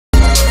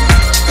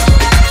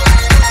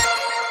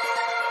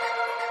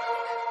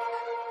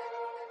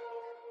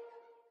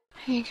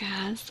Hey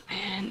guys,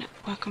 and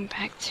welcome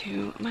back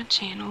to my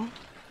channel.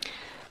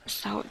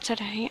 So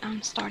today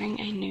I'm starting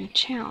a new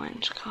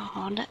challenge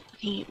called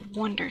the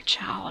Wonder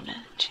Child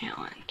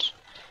Challenge.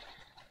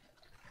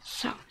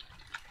 So,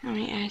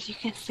 as you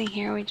can see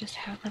here, we just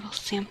have a little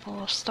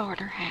simple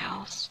starter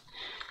house.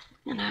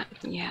 And I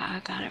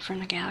got it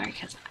from the gallery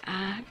because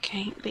I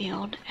can't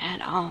build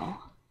at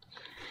all.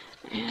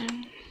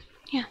 And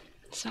yeah,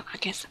 so I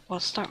guess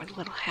we'll start with a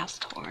little house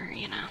tour,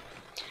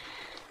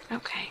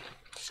 Okay.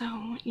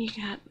 So you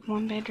got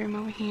one bedroom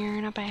over here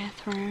and a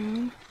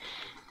bathroom,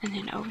 and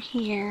then over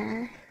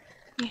here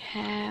you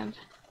have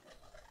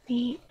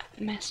the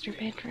master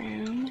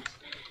bedroom,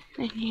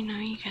 and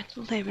you got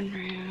the living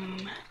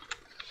room,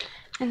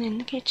 and then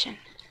the kitchen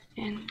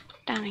and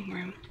dining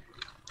room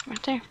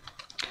right there.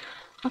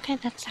 Okay,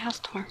 that's the house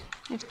tour.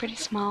 It's pretty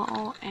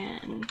small,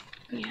 and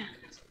yeah.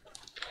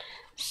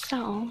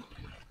 So,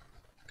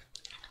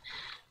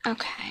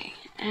 okay,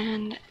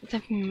 and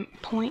the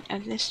point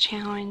of this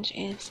challenge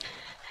is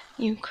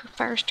you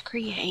first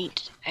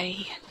create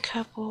a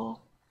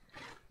couple,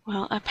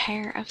 well, a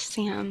pair of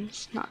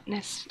Sims. Not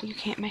necessarily, you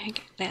can't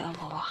make that.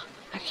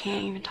 I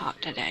can't even talk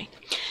today.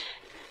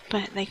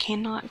 But they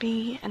cannot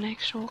be an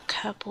actual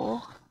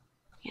couple,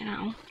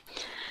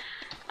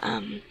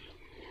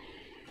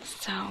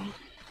 So,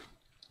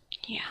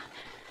 yeah.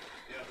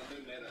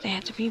 They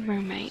have to be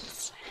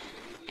roommates.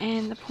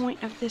 And the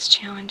point of this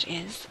challenge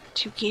is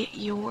to get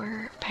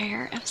your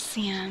pair of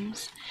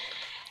Sims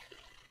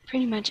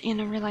pretty much in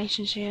a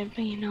relationship.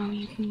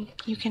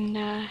 You can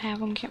have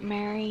them get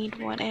married,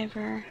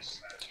 whatever,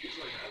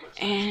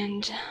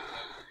 and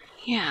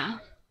yeah,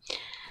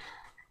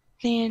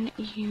 then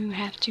you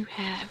have to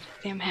have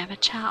them have a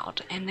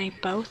child, and they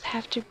both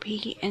have to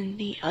be in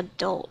the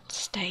adult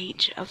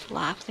stage of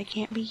life. They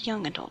can't be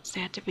young adults,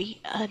 they have to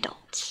be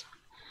adults.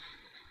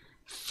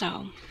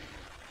 So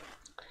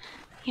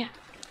yeah,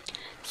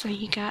 so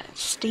you got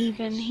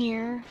Steven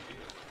here.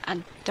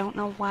 I don't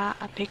know why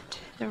I picked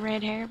the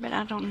red hair, but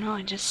I don't know,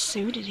 it just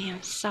suited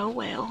him so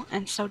well,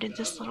 and so did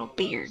this little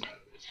beard.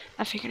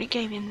 I figured it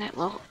gave him that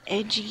little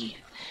edgy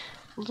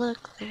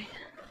look, and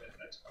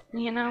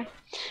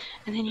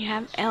then you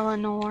have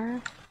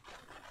Eleanor,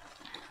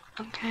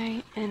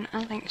 okay, and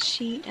I think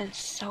she is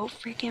so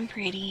freaking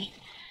pretty.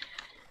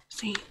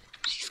 See,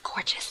 she's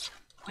gorgeous.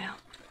 Well,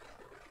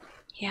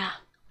 yeah,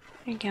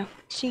 there you go,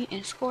 she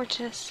is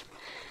gorgeous,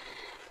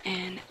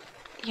 and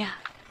yeah.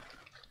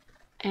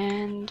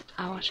 And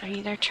I will show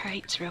you their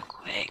traits real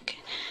quick.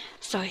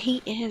 So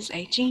he is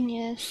a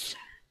genius,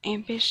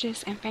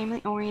 ambitious, and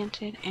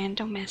family-oriented, and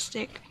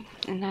domestic,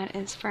 and that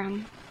is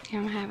from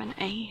him having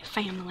a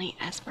family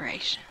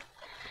aspiration.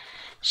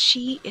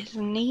 She is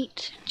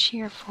neat,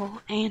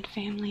 cheerful, and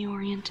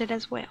family-oriented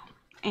as well,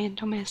 and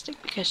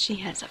domestic because she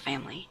has a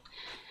family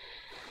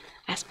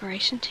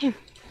aspiration too.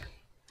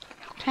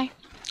 Okay,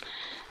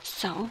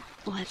 so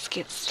let's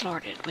get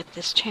started with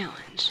this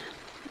challenge.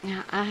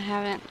 Now, I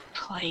haven't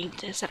played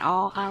this at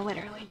all. I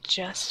literally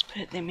just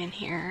put them in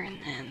here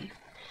and then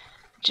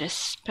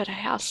just put a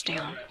house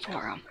down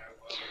for them.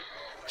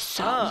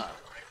 So,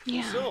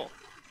 yeah.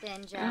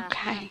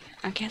 Okay,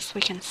 I guess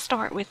we can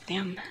start with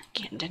them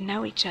getting to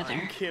know each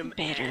other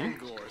better.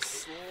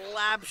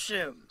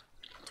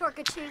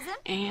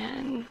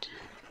 And,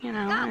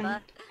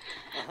 and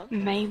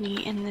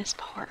maybe in this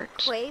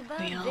part we'll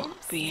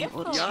be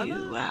able to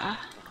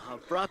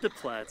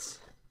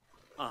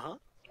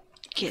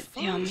get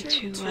them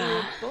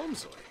to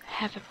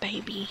have a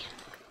baby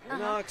or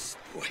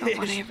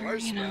whatever,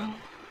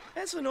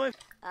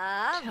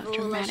 tell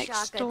dramatic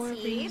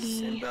stories,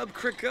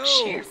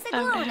 share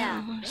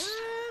photos.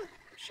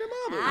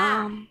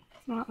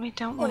 Well, we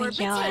don't want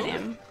to yell at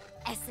him.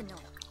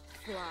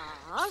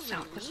 So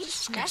let's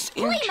discuss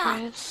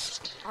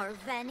interest,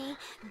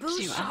 do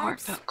a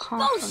heartfelt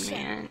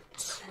compliment,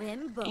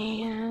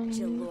 and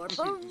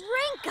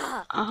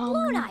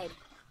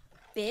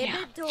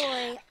yeah,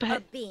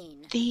 but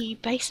the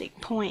basic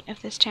point of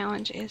this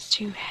challenge is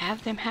to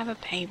have them have a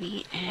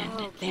baby,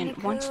 and then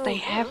once they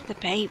have the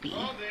baby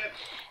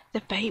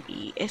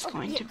is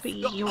going to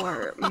be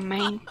your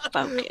main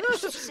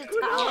focus.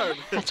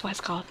 That's why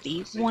it's called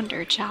the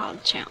Wonder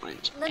Child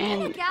Challenge,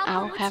 and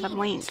I'll have a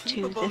link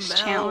to this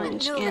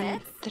challenge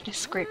in the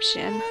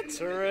description.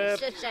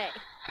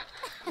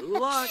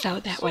 So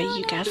that way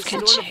you guys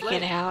can check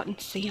it out and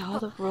see all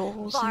the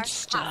rules and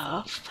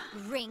stuff.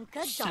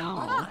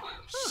 So,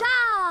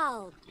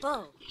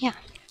 yeah.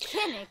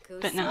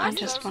 But no, I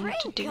just wanted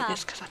to do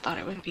this because I thought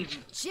it would be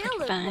pretty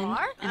fun,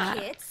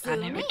 and I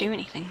never do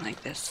anything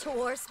like this.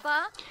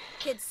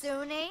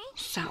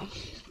 So,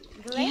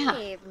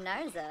 yeah.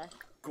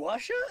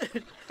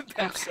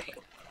 Okay.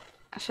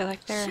 I feel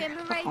like their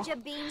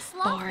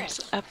bars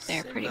up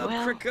there pretty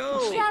well.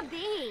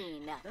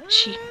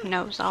 She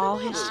knows all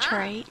his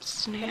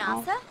traits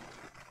now.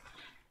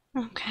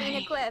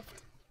 Okay.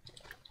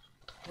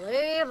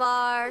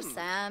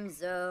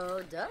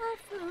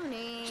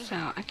 So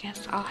I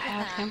guess I'll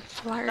have him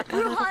flirt a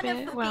little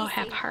bit. Well,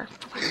 have her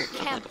flirt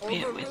a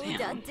little bit with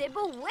him.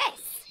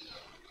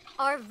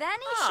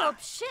 Arveni shop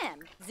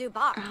shim,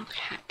 Zubar.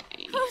 Okay.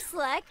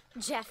 Huslek,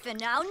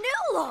 Jeffinow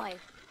Nuloy.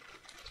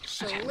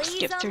 Okay, we'll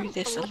skip through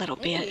this a little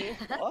bit.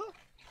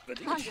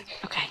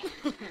 Okay.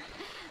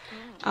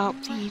 Oh,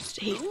 he's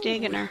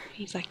digging her.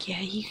 He's like,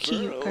 yeah, you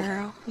cute,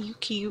 girl. You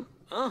cute.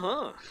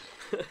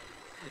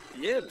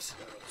 Yibs.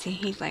 See,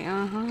 he's like,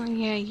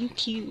 yeah, you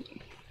cute.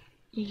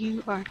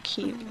 You are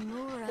cute.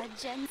 Mura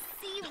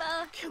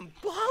Jensiva.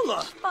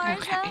 Kimbala.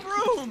 Okay,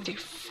 let's do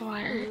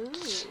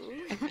flirt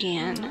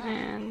again,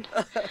 and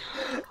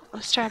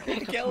let's try to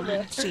pick up one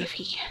and see if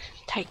he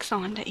takes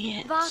on to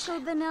it. Bako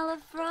Vanilla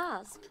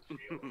Frost.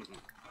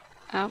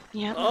 Oh,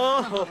 yep.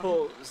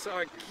 Oh, Let's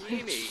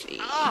Sarkini.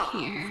 see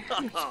here.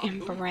 Let's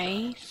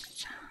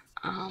embrace.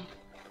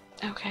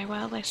 Okay,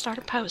 well, they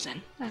started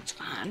posing. That's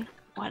fine.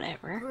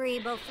 Whatever.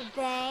 Rebo for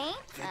Bane.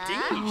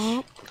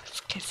 Oh,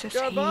 let's kiss his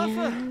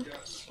Garbafa. hand.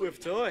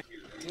 Swift toy.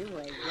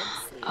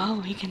 Oh,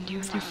 he can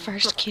do their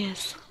first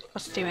kiss.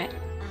 Let's do it.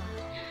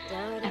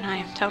 And I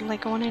am totally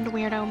going into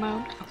weirdo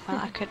mode. Oh, well,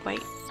 I could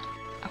wait.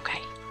 Okay.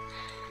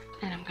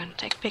 And I'm gonna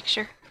take a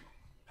picture.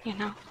 You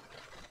know?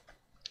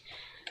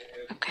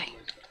 Okay.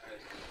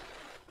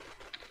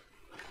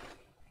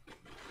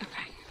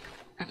 Okay.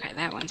 Okay,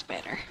 that one's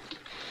better.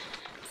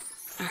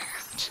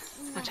 Alright.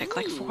 I took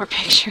like 4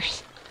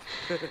 pictures.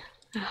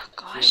 Oh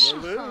gosh.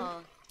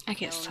 I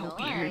get so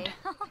weird.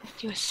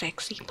 Do a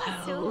sexy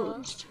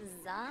pose.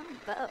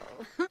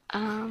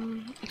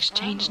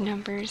 Exchange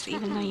numbers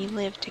even though you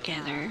live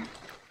together.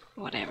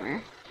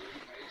 Whatever.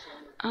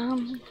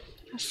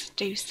 Let's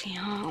do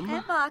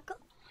some.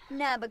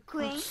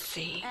 Let's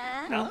see.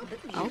 Oh,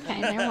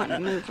 okay, they're wanting to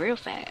move real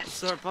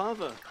fast.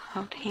 Sarpava.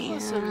 Hold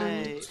hands.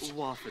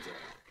 Wafada.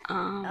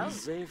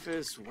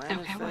 Zafis,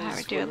 Okay, we'll have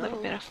her do a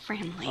little bit of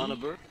friendly.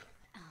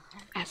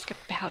 Ask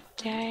about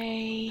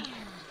day.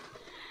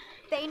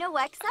 Okay.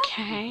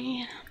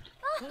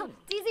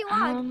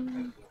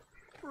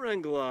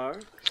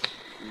 Renglar.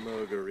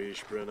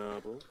 Mogarish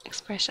Brenabel.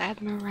 Express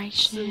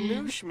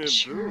admiration.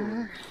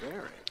 Sure.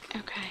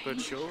 Okay.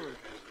 But sure.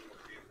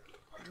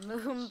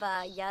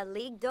 Mumba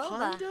Yalig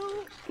Dova.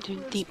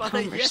 Do deep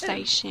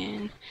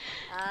conversation.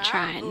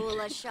 Try and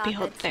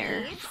build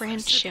their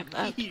friendship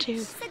up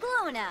too.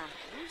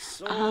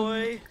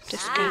 Soy.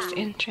 Discuss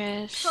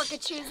interests.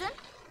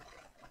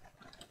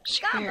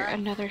 Share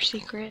another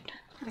secret,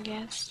 I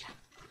guess.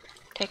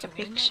 Take a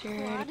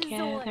picture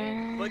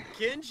together. But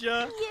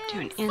Kinja. Do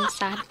an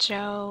inside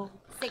joke.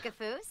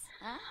 We'll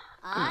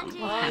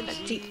have a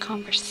deep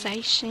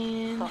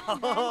conversation.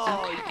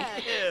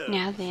 Okay.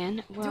 Now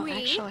then, we'll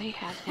actually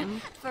have him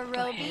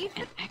go ahead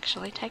and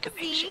actually take a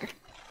picture.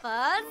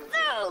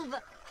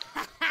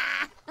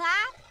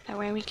 That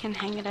way we can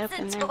hang it up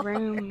in their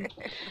room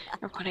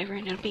or whatever,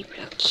 and it'll be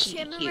real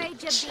cute.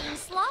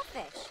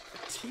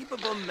 Tiba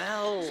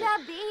Bamel.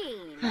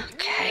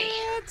 Okay.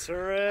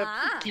 Trip.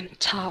 Let them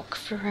talk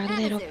for a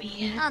little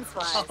bit.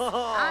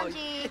 Oh,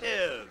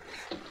 yeah.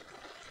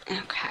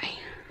 Okay.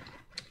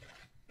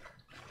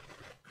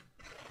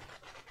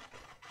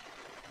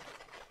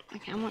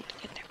 Okay, I want to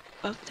get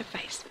both their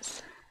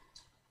faces.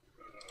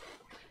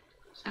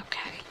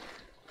 Okay.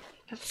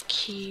 That's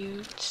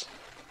cute.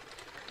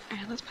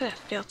 Alright, let's put a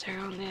filter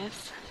on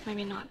this.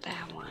 Maybe not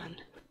that one.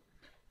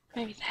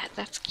 Maybe that.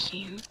 That's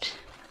cute.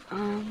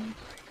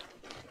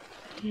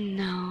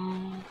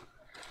 No.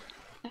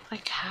 That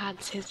like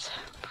hides his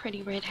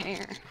pretty red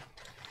hair.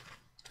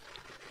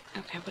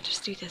 Okay, we'll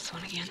just do this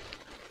one again.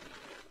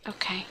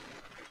 Okay.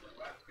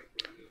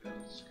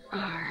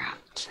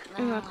 Alright.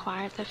 We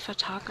acquired the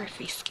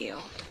photography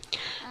skill.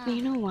 Well,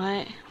 you know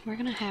what? We're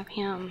gonna have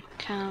him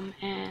come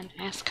and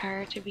ask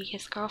her to be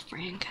his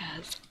girlfriend,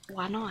 cause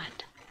why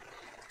not?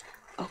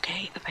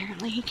 Okay,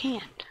 apparently he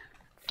can't.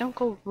 Don't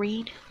go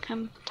read,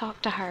 come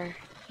talk to her.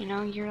 You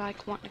know, you're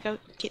like wanting to go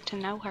get to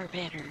know her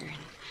better and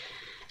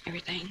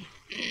everything.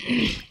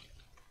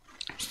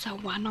 So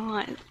why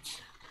not?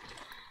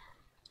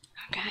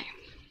 Okay.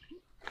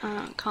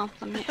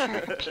 Compliment her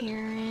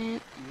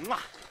appearance.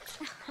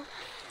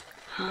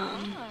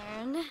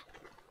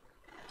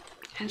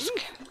 Ask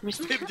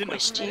risky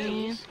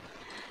question.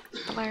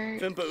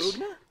 Flirt.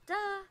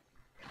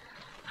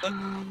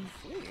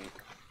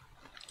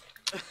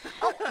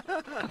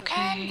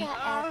 Okay.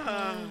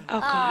 Oh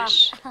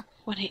gosh.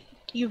 What did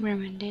you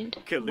ruined it?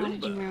 Why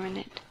did you ruin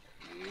it?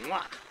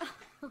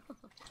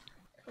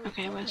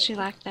 Okay, well she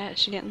liked that.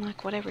 She didn't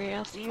like whatever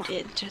else you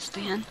did just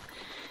then.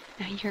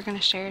 Now you're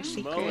gonna share a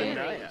secret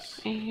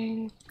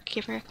and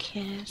give her a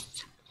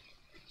kiss.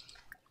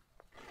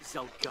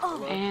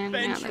 And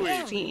now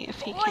let's see if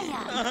he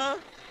can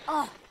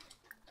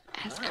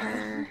ask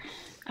her.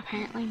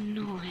 Apparently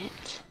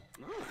not.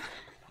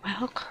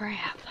 Well,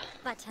 crap.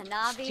 Let's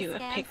do a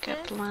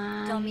pickup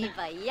line.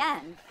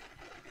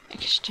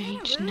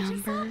 Exchange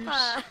numbers.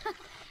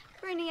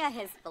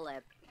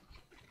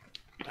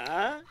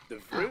 The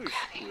fruit.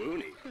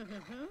 Okay.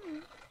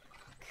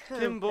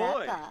 Tim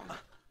boy.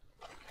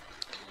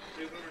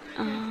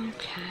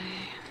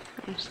 Okay.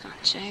 I'm just gonna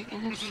check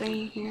and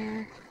see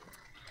here.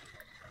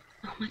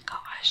 Oh my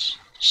gosh.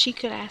 She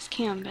could ask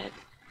him, but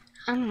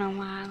I don't know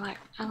why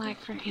I like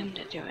for him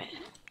to do it,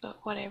 but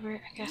whatever.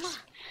 I guess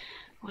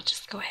we'll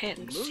just go ahead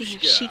and see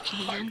if she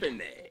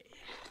can.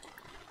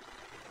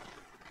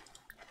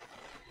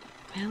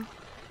 Well,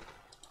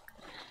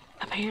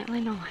 apparently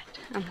not,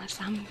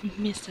 unless I'm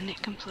missing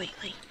it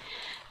completely.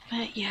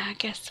 But yeah, I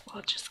guess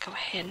we'll just go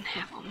ahead and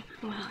have them.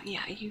 Well,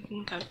 yeah, you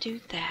can go do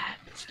that,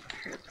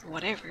 or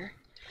whatever.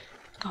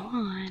 Go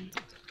on.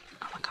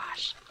 Oh my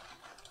gosh.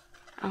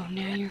 Oh,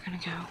 now you're gonna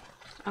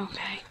go.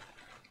 Okay.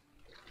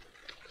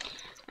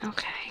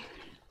 Okay.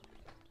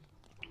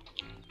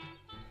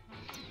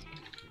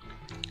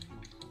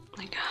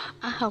 Like,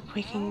 I hope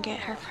we can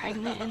get her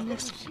pregnant in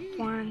this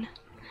one.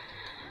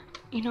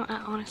 You know, I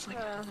honestly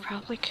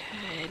probably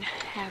could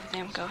have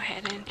them go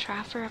ahead and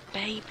try for a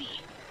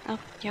baby. Oh,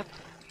 yep.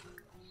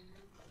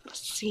 Let's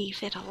see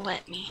if it'll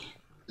let me.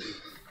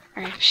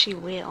 Or if she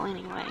will,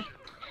 anyway.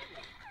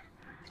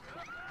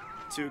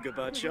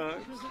 Tuga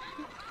charms.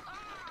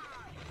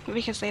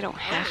 Because they don't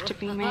have to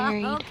be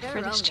married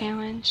for this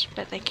challenge,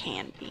 but they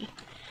can be.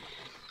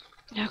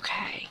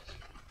 Okay.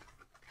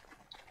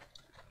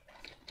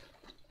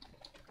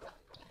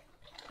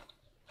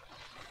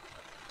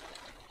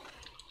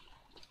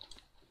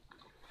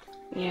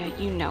 Yeah,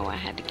 you know I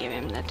had to give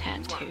him the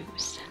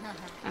tattoos.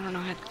 I don't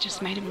know, it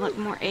just made him look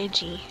more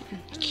edgy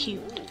and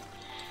cute.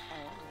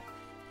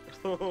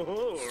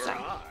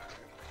 So.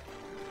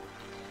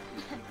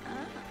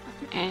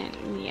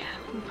 And yeah,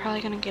 I'm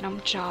probably gonna get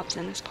them jobs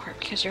in this part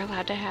because you're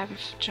allowed to have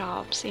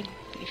jobs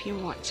if you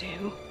want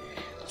to.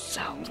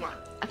 So,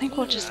 I think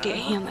we'll just get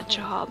him a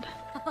job.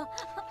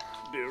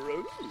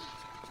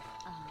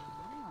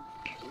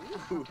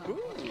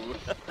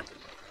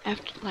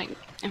 After, like,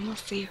 and we'll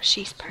see if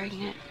she's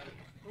pregnant.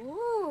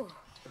 Ooh.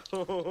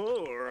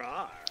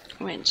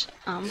 Which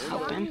I'm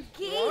hoping.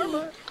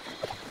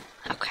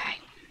 Okay.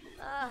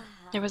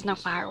 There was no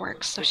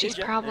fireworks, so she's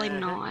probably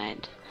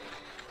not.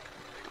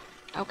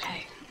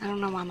 Okay. I don't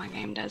know why my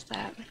game does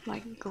that.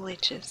 Like,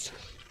 glitches.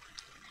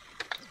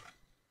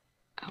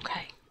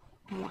 Okay.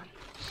 1.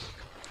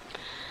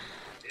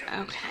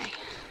 Okay.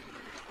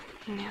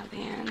 Now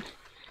then.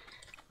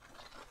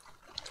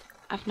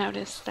 I've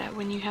noticed that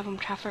when you have them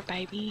try for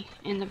baby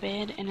in the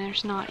bed and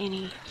there's not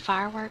any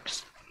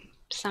fireworks,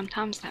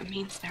 sometimes that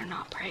means they're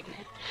not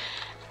pregnant.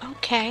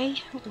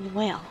 Okay,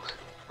 well.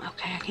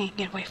 Okay, I can't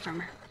get away from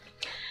her.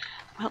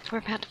 Well, we're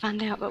about to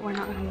find out, but we're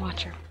not going to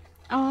watch her.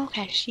 Oh,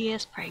 okay, she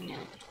is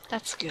pregnant.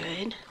 That's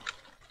good.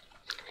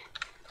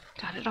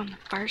 Got it on the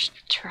first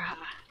try.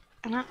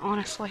 And I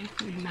honestly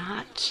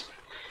might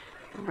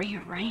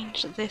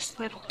rearrange this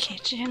little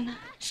kitchen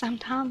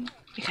sometime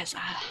because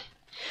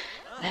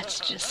that's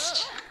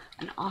just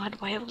an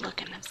odd way of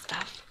looking at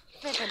stuff.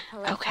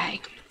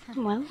 Okay,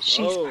 well,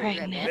 she's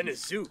pregnant. And a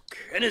zook.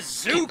 And a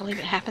zook. Can't believe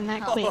it happened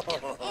that quick.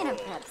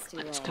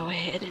 Let's go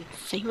ahead and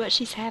see what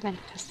she's having,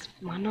 because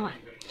why not?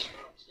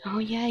 Oh,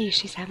 yay,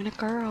 she's having a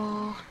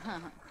girl.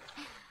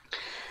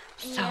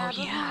 So,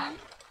 yeah.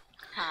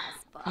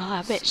 Oh,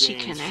 I bet she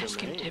can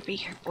ask him to be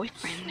her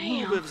boyfriend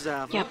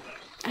now. Yep,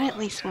 I at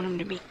least want him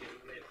to be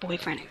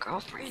boyfriend and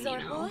girlfriend, you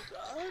know.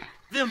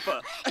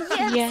 Vimpa.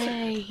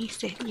 Yay, he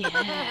said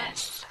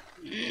yes.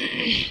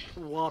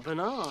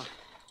 Wabana.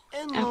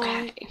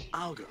 Okay.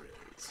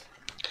 Algorithms.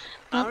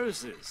 Well,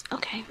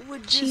 okay,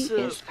 she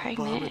is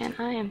pregnant and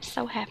I am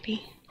so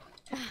happy.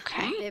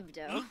 Okay.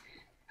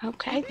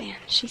 Okay then,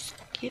 she's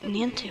getting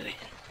into it.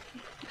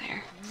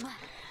 There. Alright,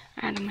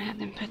 I'm gonna have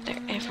them put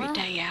their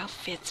everyday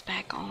outfits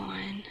back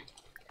on.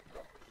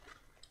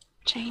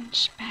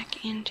 Change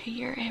back into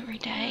your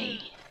everyday.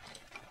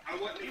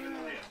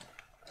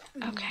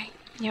 Okay,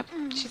 yep,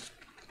 she's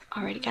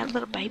already got a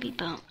little baby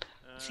bump.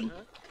 See?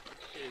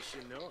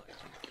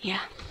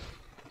 Yeah.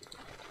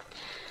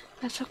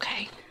 That's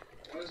okay.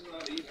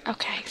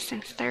 Okay,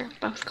 since they're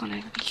both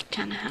gonna be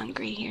kinda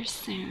hungry here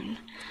soon,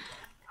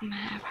 I'm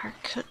gonna have her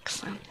cook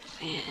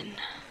something.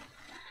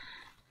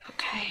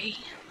 Okay.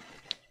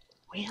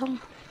 Well,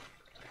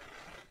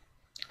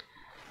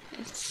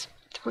 it's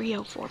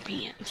 3:04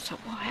 p.m., so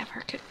we'll have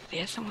her cook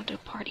this and we'll do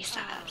party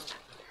size.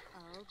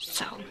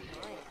 So,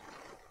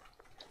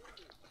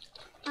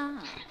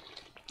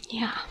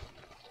 yeah.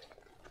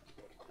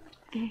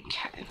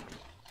 Okay.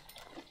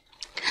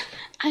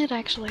 I had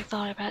actually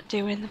thought about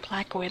doing the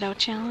Black Widow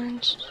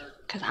challenge,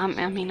 because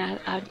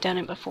I've done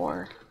it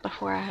before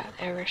I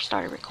ever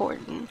started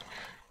recording,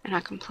 and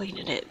I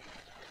completed it.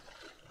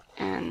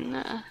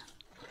 And,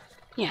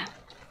 yeah.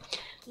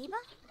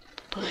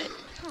 But,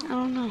 I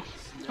don't know.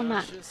 I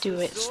might do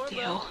it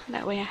still.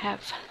 That way I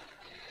have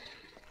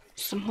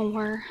some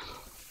more,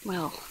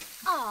 well,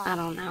 I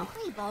don't know.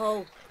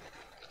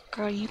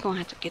 Girl, you gonna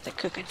have to get the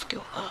cooking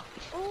skill up.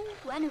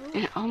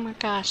 And oh my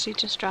gosh, she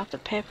just dropped the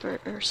pepper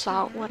or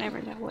salt,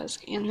 whatever that was,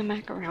 in the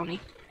macaroni.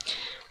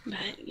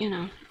 But, you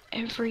know,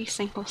 every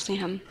single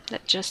sim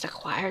that just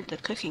acquired the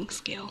cooking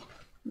skill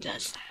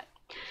does that.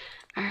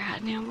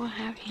 Alright, now we'll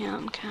have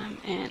him come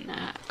and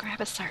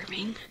grab a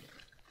serving.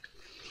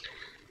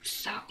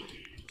 So,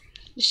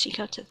 does she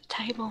go to the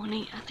table and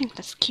eat? I think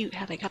that's cute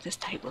how they got this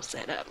table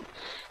set up.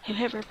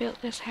 Whoever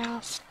built this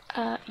house,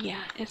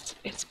 Yeah,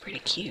 it's pretty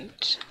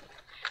cute.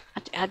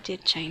 I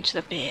did change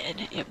the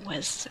bed. It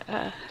was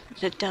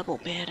the double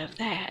bed of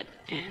that,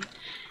 and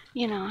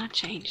I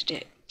changed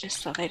it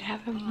just so they'd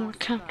have a more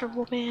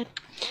comfortable bed.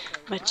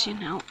 But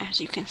as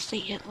you can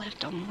see, it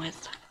left them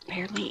with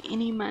barely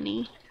any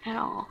money at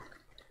all.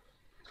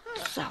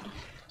 So,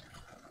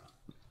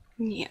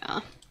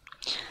 yeah.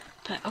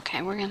 But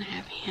okay, we're gonna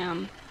have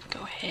him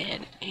go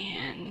ahead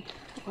and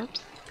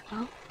whoops.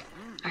 Well,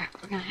 alright,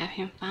 we're gonna have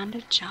him find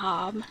a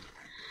job.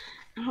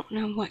 I don't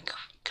know what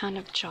kind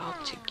of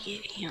job to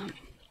get him.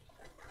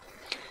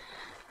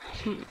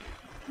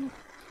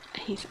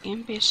 He's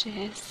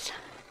ambitious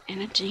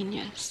and a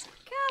genius.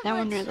 That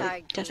one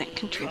really doesn't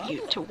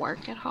contribute to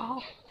work at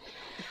all.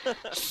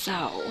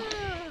 So,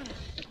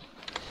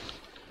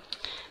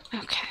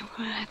 okay,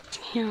 we'll have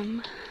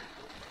him.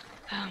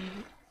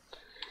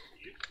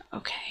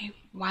 Okay,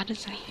 why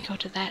doesn't he go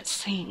to that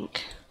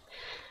sink?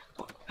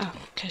 Oh,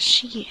 'cause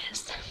she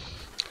is.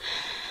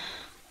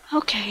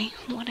 Okay,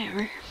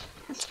 whatever.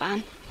 That's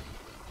fine.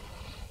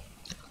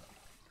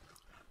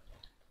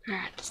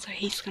 Alright, so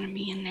he's gonna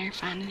be in there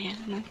finding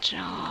him a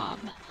job.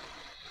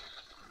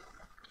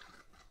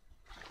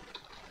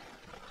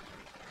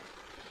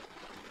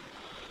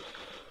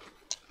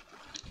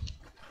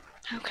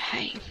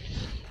 Okay,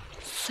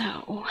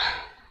 so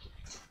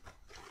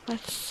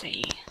let's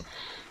see.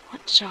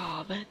 What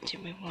job do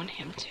we want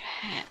him to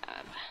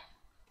have?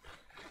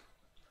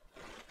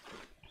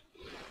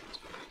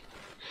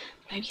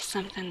 Maybe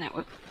something that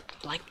would,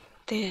 like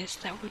this,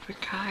 that would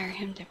require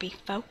him to be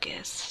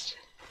focused.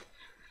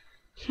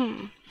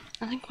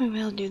 I think we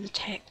will do the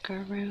tech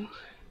guru.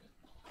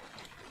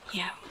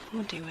 Yeah,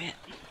 we'll do it.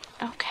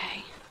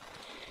 Okay.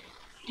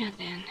 And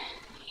then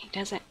he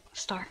doesn't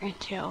start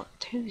until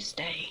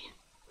Tuesday,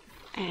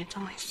 and it's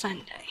only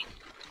Sunday.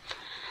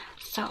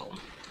 So,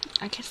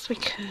 I guess we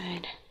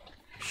could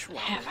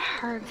have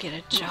her get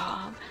a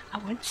job. I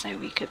would say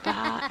we could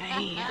buy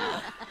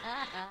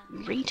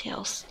a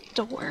retail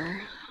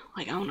store,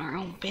 like own our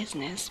own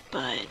business,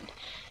 but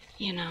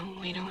we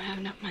don't have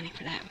enough money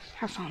for that.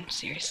 Her phone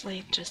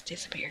seriously just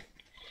disappeared.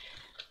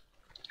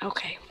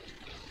 Okay.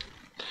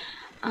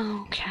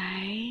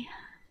 Okay.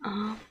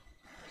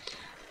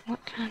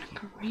 What kind of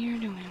career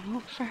do we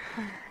want for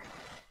her?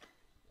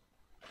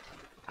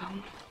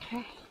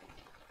 Okay.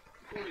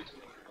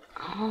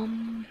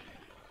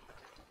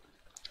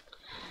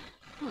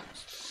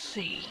 Let's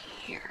see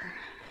here.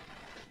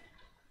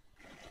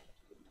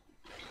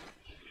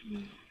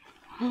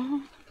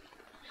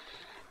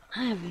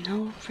 I have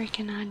no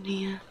freaking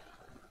idea.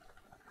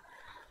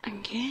 I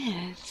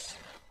guess.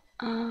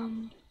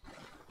 Well,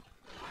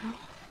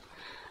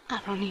 I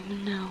don't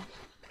even know.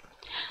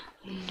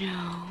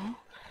 No.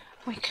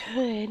 We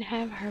could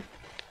have her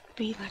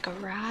be like a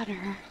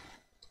writer.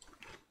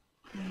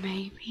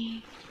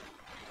 Maybe.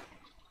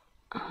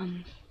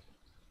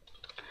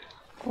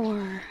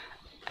 Or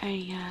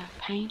a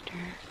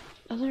painter.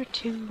 Those are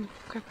two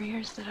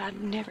careers that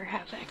I'd never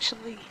have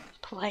actually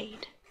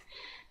played.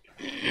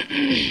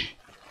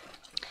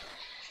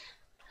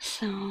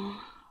 So,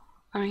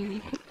 I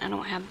mean, I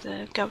don't have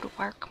the go to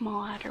work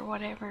mod or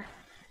whatever,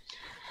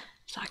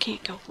 so I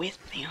can't go with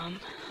them,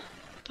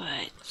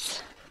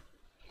 but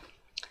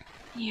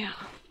yeah,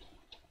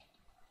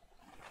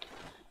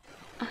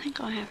 I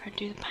think I'll have her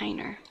do the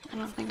painter. I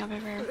don't think I've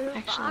ever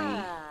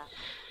actually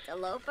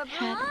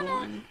had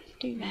one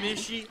do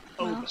that.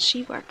 Well,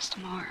 she works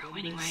tomorrow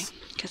anyway,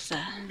 because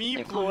they're going to need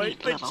a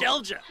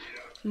little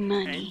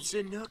money,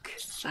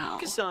 so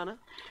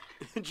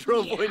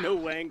Drovoy no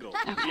wangle.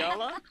 okay.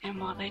 And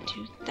while they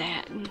do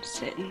that and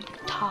sit and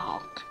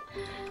talk,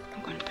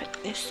 I'm going to put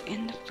this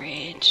in the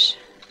fridge.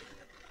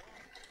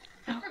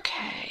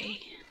 Okay.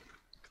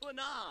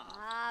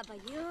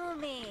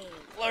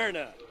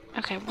 Lerna.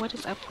 Okay, what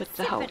is up with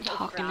the whole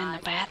talking in the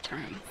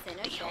bathroom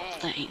deal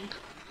thing?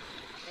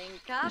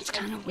 It's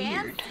kind of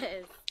weird.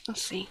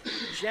 Let's see.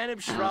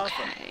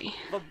 Okay.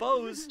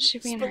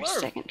 Should be in her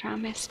second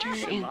trimester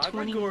in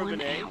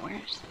 21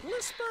 hours.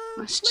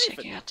 Let's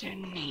check out their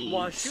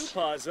needs.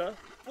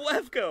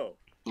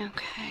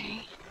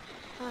 Okay.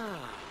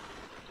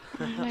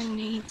 Their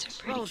needs are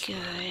pretty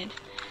good.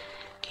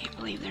 Can't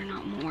believe they're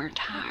not more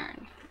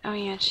tired. Oh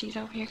yeah, she's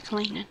over here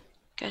cleaning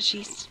because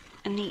she's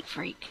a neat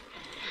freak.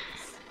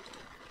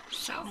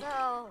 So,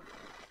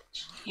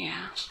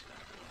 yeah.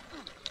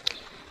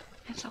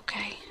 It's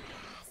okay.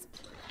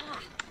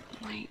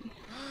 Wait.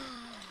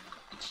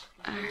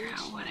 Alright,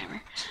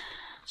 whatever.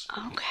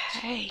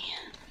 Okay.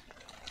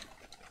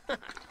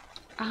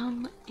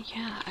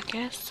 Yeah, I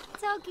guess.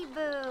 Tokiboo.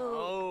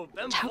 Oh,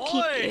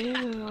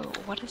 Tokiboo.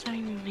 What does that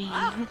even mean?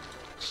 I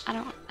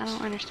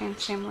don't understand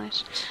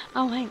Simlish.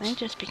 Oh wait, they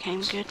just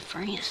became good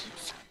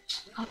friends.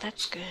 Oh,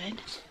 that's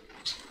good.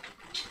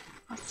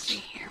 Let's see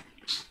here.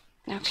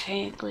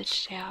 Okay, it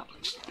glitched out.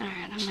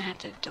 Alright, I'm gonna have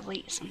to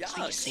delete some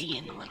CC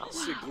in a little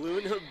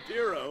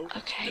while.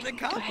 Okay,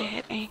 go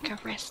ahead and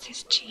caress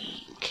his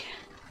cheek.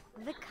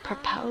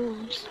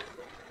 Propose.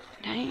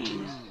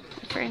 Dang,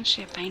 the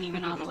friendship ain't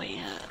even all the way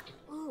up.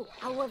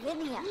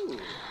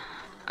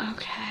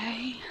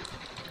 Okay.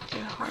 Do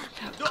a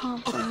heartfelt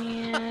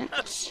compliment.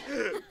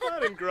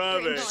 Not in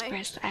grave.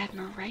 Express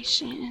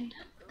admiration.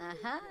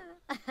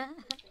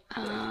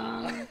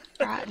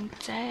 Brighten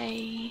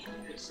day.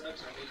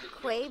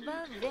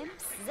 Quaba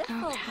Vimps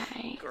Ziffle.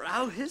 Okay.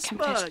 Grau Confess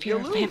Hispa, fear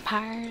of Yalu.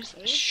 vampires.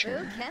 Hey,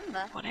 Sure.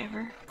 Kemba.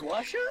 Whatever.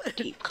 Guasha?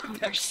 Deep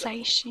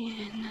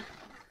conversation.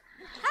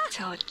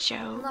 Tell a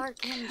joke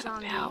Larkin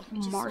Jongi. about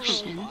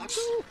Martians.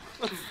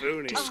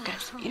 Foony.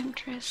 Discuss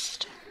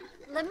interest.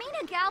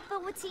 Lamina Galpa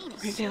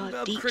Watini. Reveal a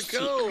Simbab deep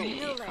Crico.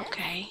 secret.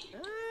 Okay.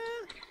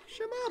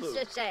 Shamabu.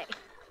 Shashay.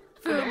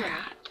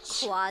 Alright.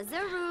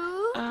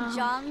 Quazaru.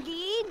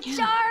 Jongi. Yeah.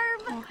 Jarb.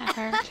 We'll have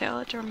her tell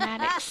a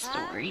dramatic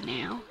story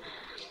now.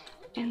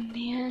 And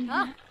then,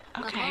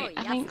 okay,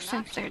 I think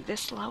since they're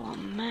this low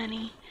on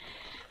money,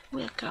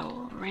 we'll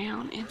go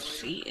around and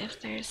see if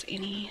there's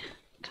any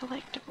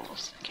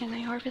collectibles. Can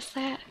they harvest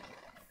that?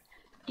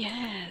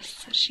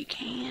 Yes, she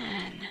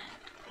can.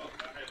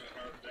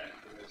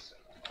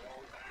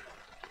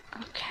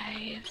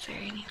 Okay, is there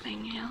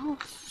anything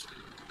else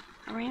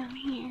around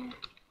here?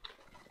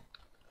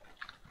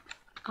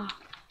 Oh,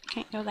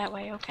 can't go that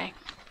way, okay.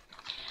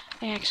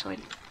 There's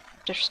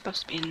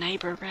supposed to be a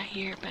neighbor right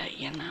here, but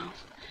you know,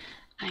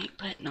 I ain't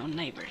put no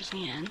neighbors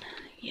in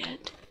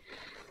yet.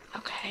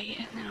 Okay,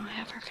 and then I'll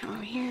have her come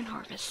over here and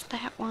harvest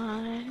that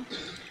one.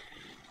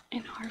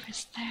 And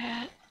harvest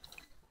that.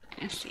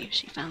 And see if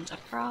she finds a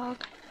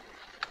frog.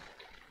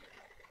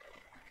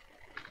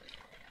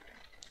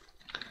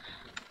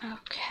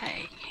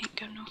 Okay, can't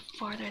go no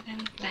farther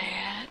than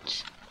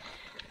that.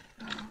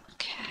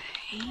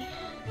 Okay.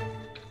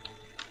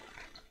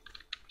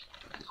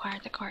 Acquire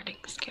the guarding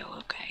skill,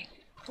 okay.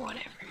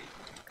 Whatever.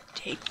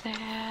 Take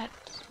that.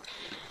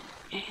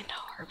 And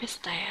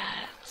harvest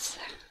that.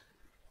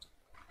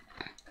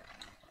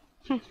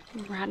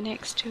 Right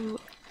next to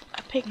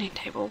a picnic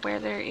table where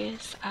there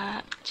is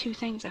 2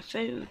 things of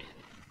food,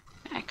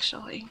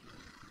 actually.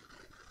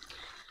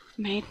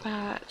 Made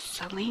by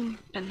Salim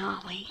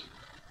Benali.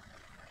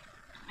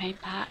 Made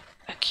by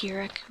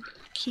Akira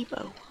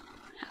Kibo.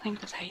 I think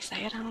that's how you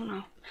say it, I don't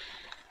know.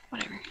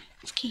 Whatever,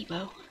 it's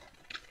Kibo.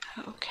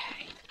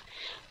 Okay.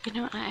 You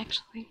know,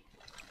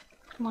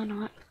 why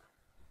not?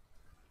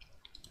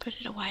 Put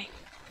it away.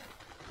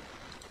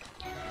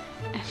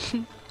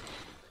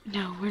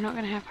 No, we're not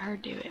gonna have her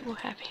do it. We'll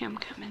have him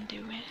come and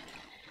do it.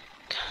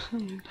 Come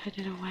and put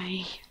it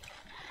away.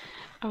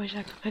 I wish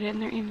I could put it in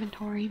their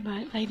inventory,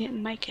 but they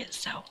didn't make it,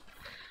 so.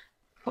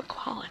 What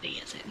quality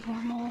is it?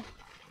 Normal?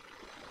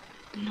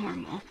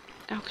 Normal.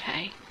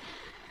 Okay.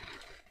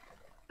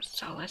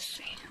 So let's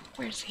see.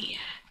 Where's he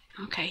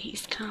at? Okay,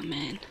 he's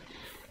coming.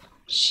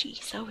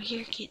 She's over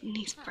here getting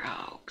these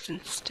frogs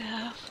and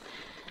stuff.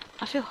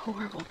 I feel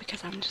horrible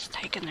because I'm just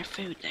taking their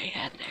food they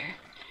had there.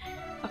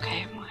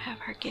 Okay, I'm gonna have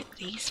her get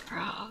these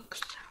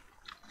frogs.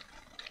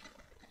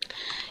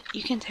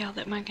 You can tell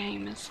that my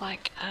game is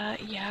like,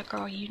 yeah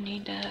girl, you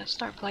need to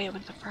start playing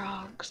with the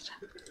frogs.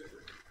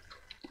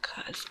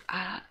 Because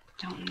I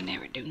don't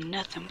never do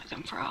nothing with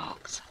them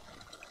frogs.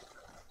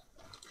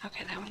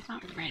 Okay, that one's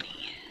not ready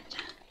yet.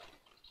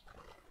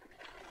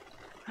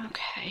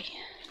 Okay,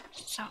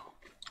 so.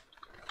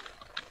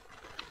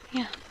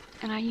 Yeah,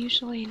 and I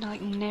usually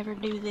like never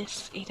do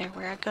this either,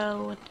 where I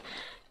go and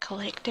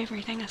collect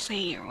everything I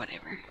see or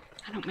whatever.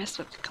 I don't mess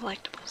with the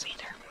collectibles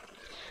either.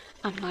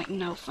 I'm like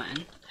no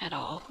fun at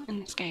all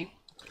in this game.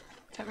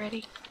 Is that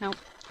ready? Nope,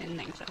 didn't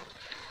think so.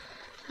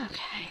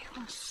 Okay,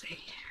 let's see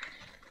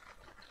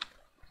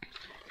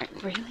here.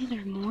 Really?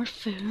 There's more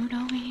food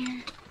over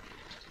here?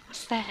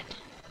 What's that?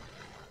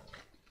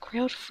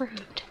 Grilled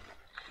fruit.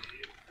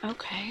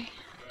 Okay.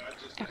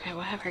 Okay,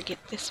 we'll have her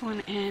get this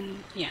one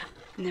and yeah,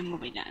 and then we'll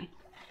be done.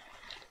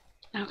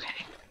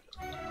 Okay.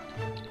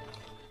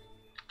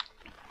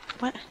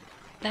 What?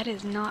 That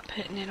is not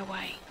putting it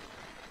away.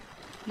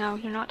 No,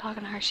 you're not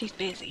talking to her. She's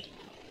busy.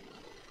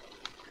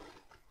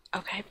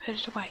 Okay, put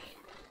it away.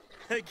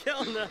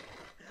 Kelna.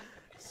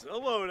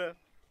 Salona.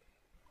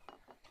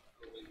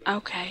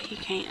 Okay, he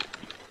can't.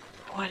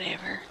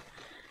 Whatever.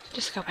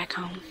 Just go back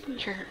home.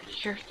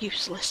 You're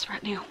useless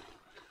right now.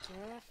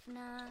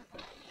 Jeffna.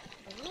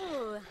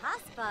 Ooh,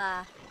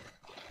 Haspa.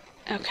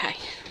 Okay.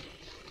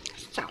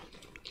 So.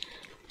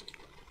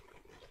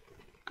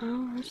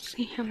 Oh, let's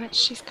see how much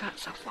she's got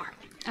so far.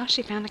 Oh,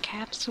 she found a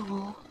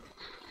capsule.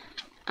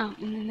 Oh,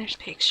 and then there's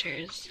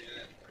pictures.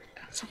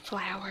 Some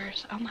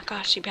flowers. Oh my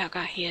gosh, she about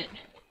got hit.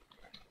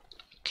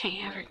 Can't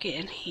have her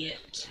getting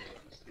hit.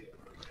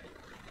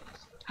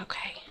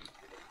 Okay.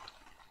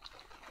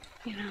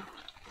 You know.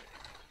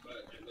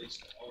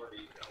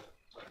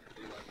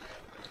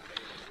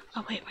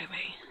 Oh, wait.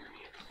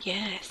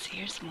 Yes,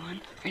 here's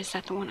one. Or is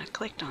that the one I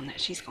clicked on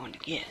that she's going to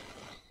get?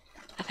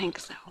 I think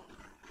so.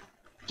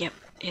 Yep,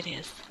 it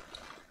is.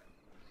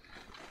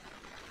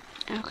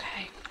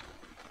 Okay.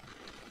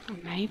 Or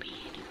maybe,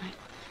 anyway.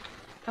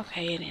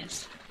 Okay, it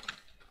is.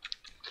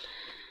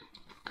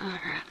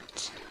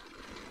 Alright.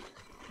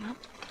 Well,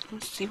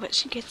 let's see what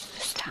she gets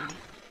this time.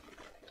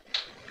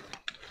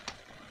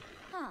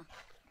 Huh.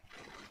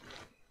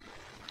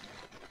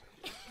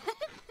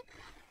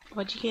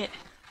 What'd you get?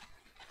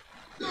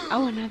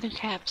 Oh, another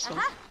capsule.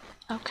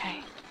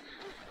 Okay.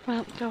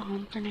 Well, go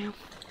home for now.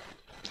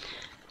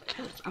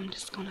 Because I'm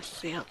just gonna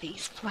sell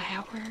these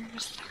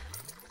flowers.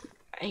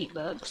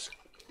 $8.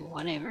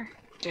 Whatever.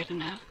 Good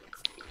enough.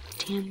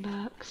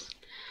 $10.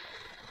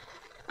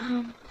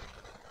 I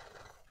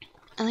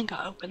think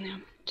I'll open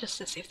them just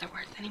to see if they're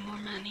worth any more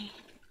money.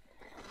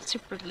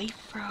 Super leaf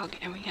frog,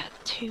 and we got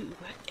 2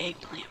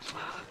 eggplant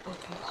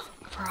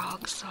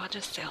frogs, so I'll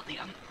just sell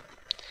them.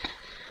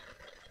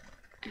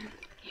 And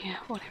yeah,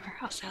 whatever,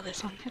 I'll sell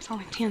this one. It's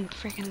only $10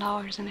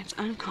 freaking and it's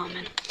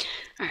uncommon.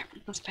 Alright,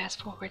 let's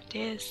fast forward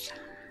this.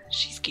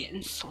 She's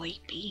getting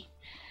sleepy.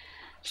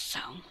 So,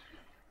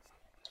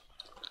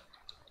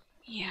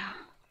 yeah.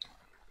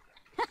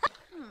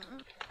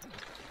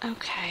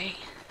 Okay.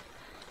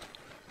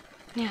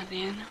 Now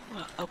then,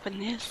 we'll open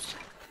this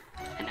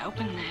and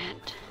open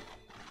that.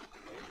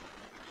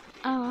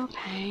 Oh,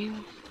 okay.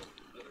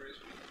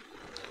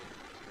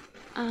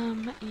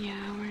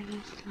 Yeah, we're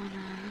just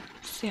gonna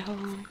sell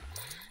them.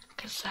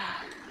 Cause,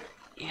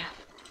 yeah.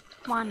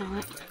 Why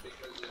not?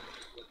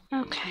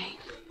 Okay.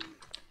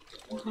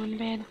 I'm going to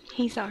bed.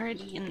 He's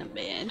already in the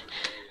bed.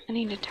 I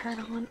need to turn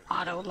on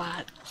auto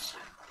lights.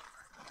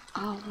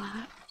 All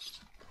lights.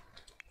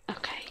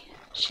 Okay.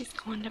 She's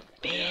going to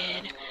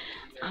bed.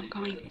 I'm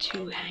going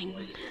to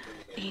hang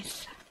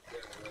these,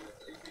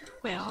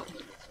 well,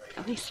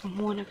 at least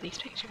one of these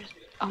pictures.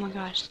 Oh my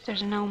gosh,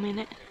 there's a gnome in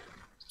it.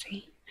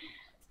 See?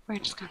 We're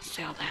just gonna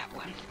sell that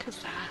one,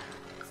 because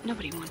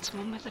nobody wants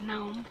one with a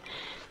gnome.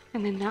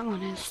 And then that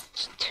one is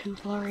too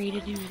blurry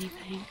to do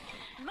anything.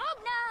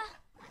 Mogna!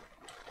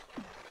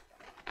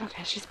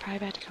 Okay, she's probably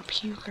about to go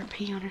puke or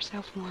pee on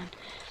herself one.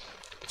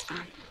 It's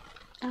fine.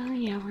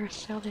 Yeah, we're gonna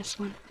sell this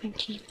one and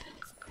keep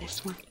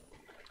this one.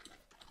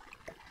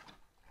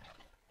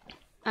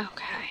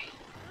 Okay.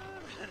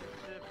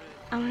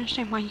 I don't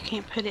understand why you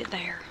can't put it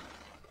there.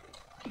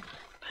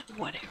 But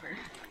whatever.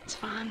 It's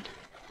fine.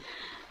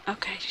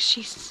 Okay,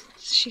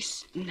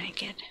 she's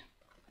naked.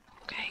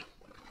 Okay.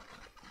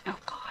 Oh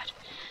god.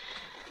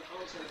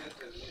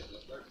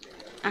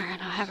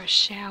 Alright, I'll have her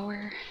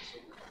shower.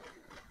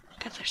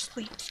 Because her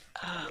sleep's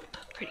up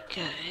pretty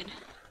good.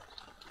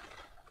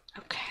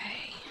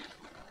 Okay.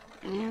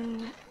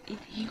 And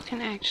you can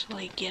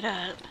actually get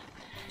up.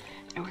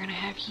 And we're gonna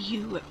have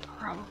you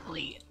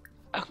probably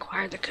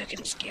acquire the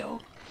cooking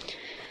skill.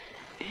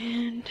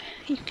 And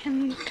you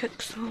can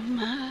cook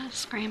some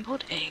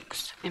scrambled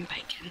eggs and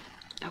bacon.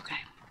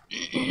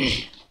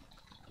 Okay.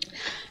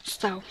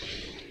 So,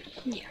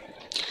 yeah.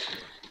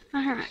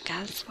 Alright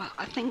guys, well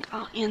I think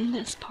I'll end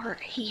this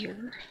part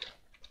here.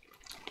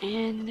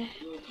 And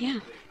yeah.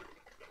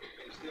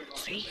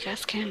 So you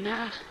guys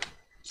can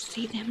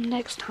see them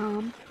next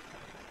time.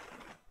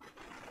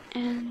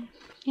 And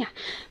yeah,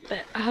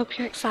 but I hope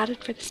you're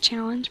excited for this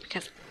challenge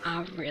because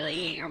I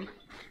really am.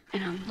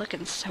 And I'm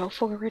looking so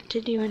forward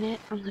to doing it.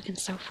 I'm looking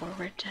so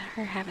forward to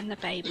her having the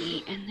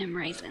baby and them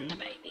raising the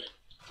baby.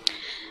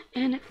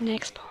 And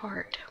next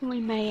part, we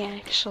may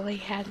actually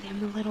have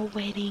them a little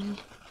wedding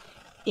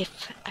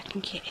if I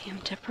can get him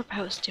to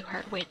propose to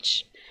her,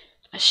 which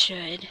I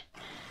should.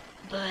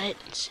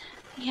 But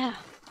yeah.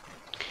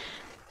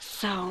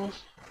 So,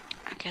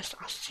 I guess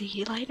I'll see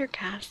you later,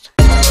 guys.